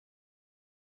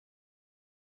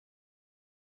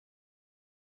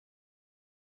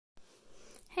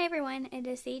Hey everyone, it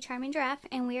is the Charming Giraffe,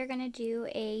 and we are going to do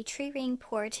a tree ring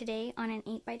pour today on an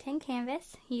 8x10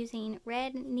 canvas using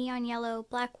red, neon yellow,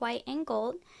 black, white, and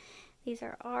gold. These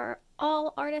are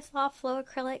all Artist Loft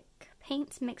Floetrol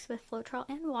paints mixed with Floetrol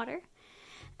and water.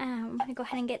 I'm going to go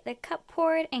ahead and get the cup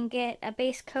poured and get a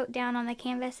base coat down on the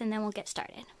canvas, and then we'll get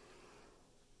started.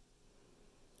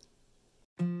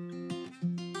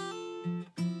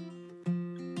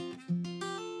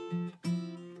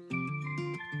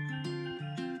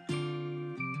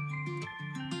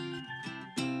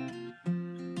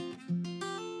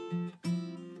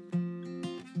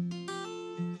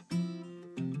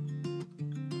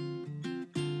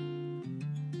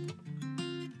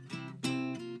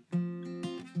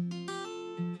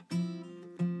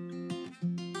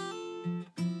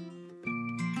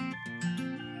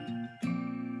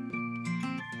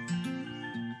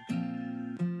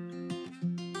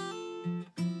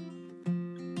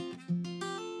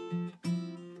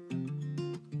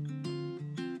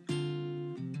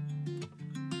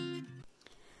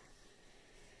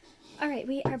 Alright,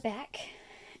 we are back.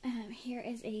 Here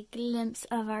is a glimpse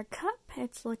of our cup.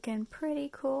 It's looking pretty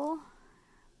cool.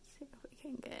 Let's see if we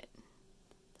can get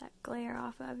that glare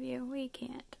off of you. We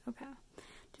can't. Okay.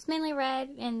 Just mainly red,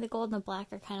 and the gold and the black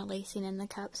are kind of lacing in the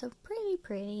cup, so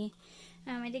pretty.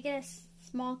 I did get a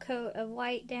small coat of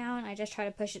white down. I just try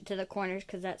to push it to the corners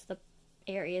because that's the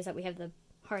areas that we have the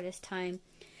hardest time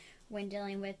when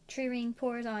dealing with tree ring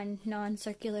pours on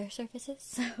non-circular surfaces.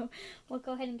 So we'll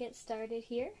go ahead and get started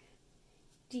here.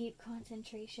 Deep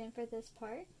concentration for this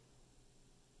part.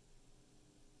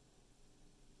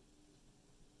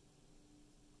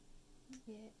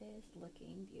 It is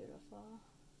looking beautiful.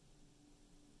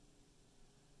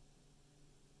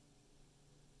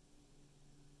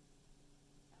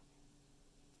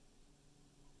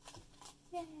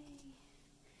 Yay!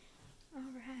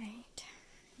 Alright,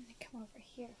 I'm going to come over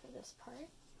here for this part.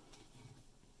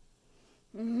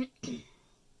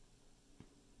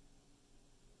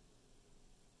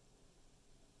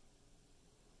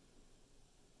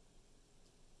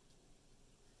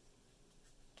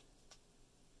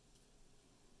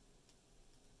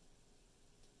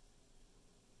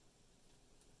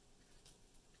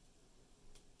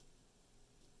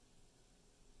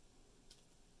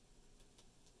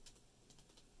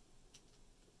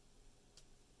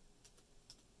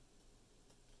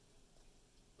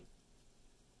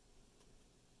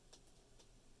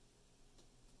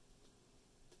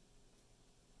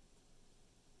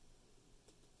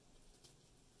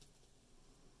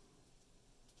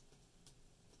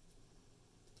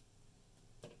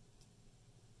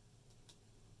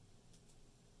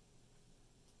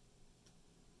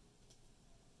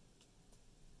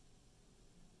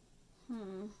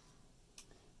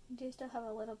 I do still have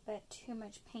a little bit too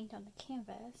much paint on the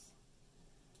canvas,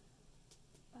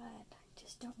 but I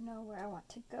just don't know where I want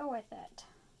to go with it.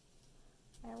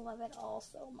 I love it all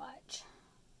so much.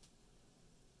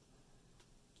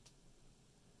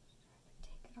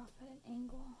 Try to take it off at an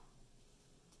angle.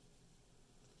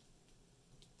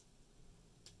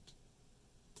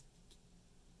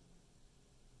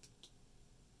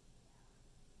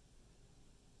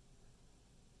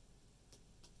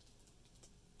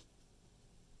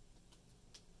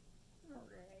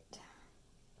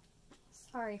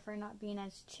 Sorry for not being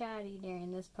as chatty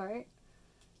during this part.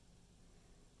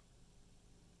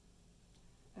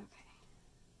 Okay.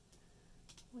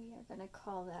 We are going to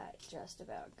call that just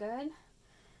about good.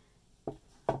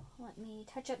 Let me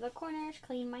touch up the corners,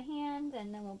 clean my hand,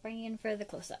 and then we'll bring you in for the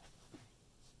close-up.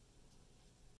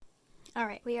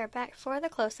 Alright, we are back for the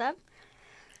close-up.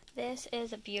 This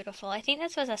is beautiful. I think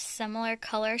this was a similar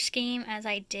color scheme as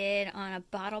I did on a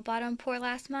bottle bottom pour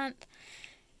last month.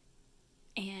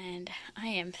 And I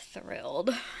am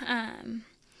thrilled.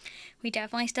 We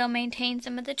definitely still maintain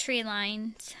some of the tree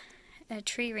lines,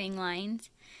 tree ring lines,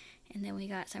 and then we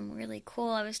got some really cool.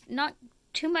 I was not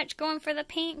too much going for the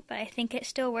pink, but I think it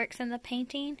still works in the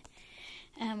painting.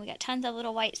 We got tons of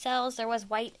little white cells. There was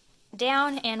white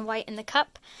down and white in the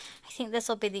cup. I think this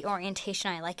will be the orientation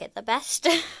I like it the best.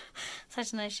 So I'm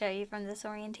just going to show you from this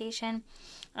orientation.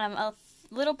 A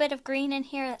little bit of green in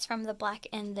here, that's from the black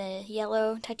and the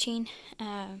yellow touching,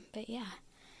 but yeah,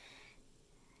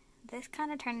 this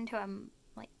kind of turned into a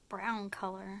like brown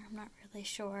color. I'm not really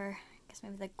sure. I guess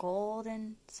maybe the gold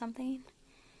and something,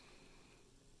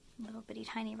 little bitty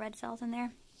tiny red cells in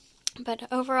there, but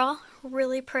overall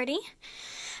really pretty.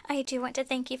 I do want to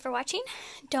thank you for watching.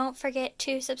 Don't forget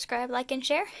to subscribe, like, and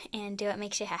share, and do what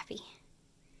makes you happy.